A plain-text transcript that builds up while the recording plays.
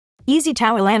Easy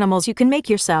towel animals you can make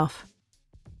yourself.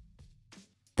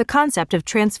 The concept of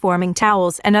transforming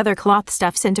towels and other cloth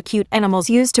stuffs into cute animals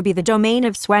used to be the domain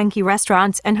of swanky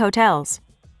restaurants and hotels.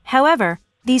 However,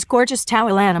 these gorgeous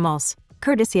towel animals,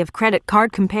 courtesy of Credit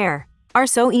Card Compare, are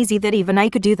so easy that even I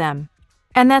could do them.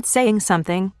 And that's saying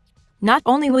something. Not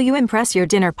only will you impress your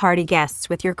dinner party guests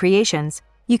with your creations,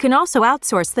 you can also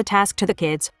outsource the task to the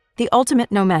kids, the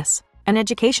ultimate no mess, and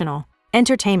educational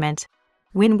entertainment.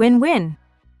 Win-win-win.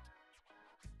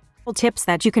 Tips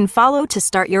that you can follow to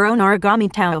start your own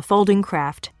origami towel folding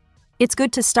craft. It's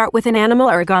good to start with an animal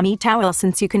origami towel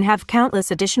since you can have countless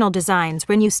additional designs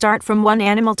when you start from one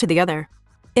animal to the other.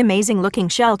 Amazing looking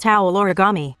shell towel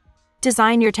origami.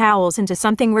 Design your towels into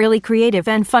something really creative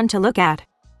and fun to look at.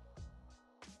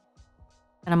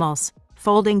 Animals.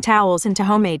 Folding towels into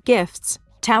homemade gifts,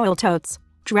 towel totes,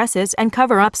 dresses and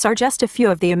cover-ups are just a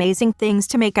few of the amazing things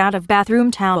to make out of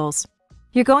bathroom towels.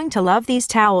 You're going to love these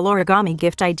towel origami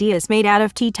gift ideas made out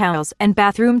of tea towels and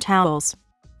bathroom towels.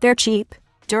 They're cheap,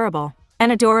 durable,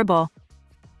 and adorable.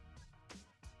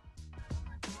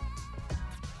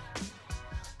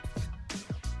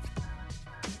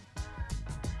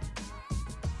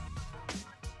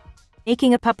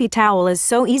 Making a puppy towel is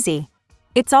so easy.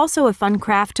 It's also a fun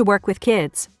craft to work with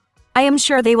kids. I am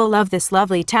sure they will love this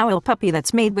lovely towel puppy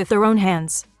that's made with their own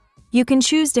hands. You can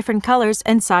choose different colors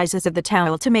and sizes of the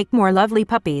towel to make more lovely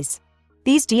puppies.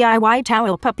 These DIY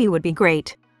towel puppy would be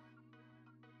great.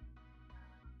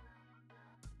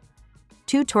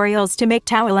 Tutorials to make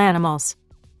towel animals.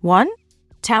 1.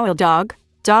 Towel dog.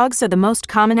 Dogs are the most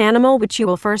common animal which you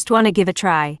will first want to give a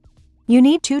try. You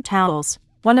need 2 towels,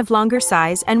 one of longer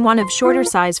size and one of shorter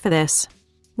size for this.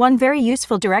 One very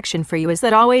useful direction for you is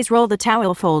that always roll the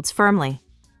towel folds firmly.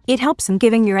 It helps in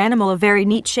giving your animal a very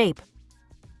neat shape.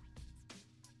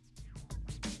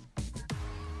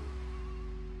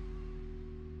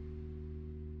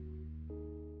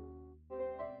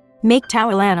 Make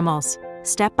towel animals.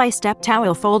 Step-by-step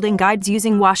towel folding guides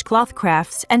using washcloth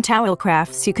crafts and towel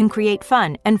crafts. You can create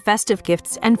fun and festive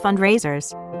gifts and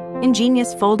fundraisers.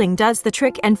 Ingenious folding does the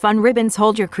trick and fun ribbons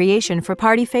hold your creation for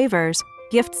party favors,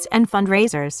 gifts and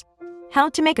fundraisers. How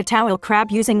to make a towel crab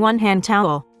using one-hand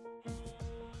towel.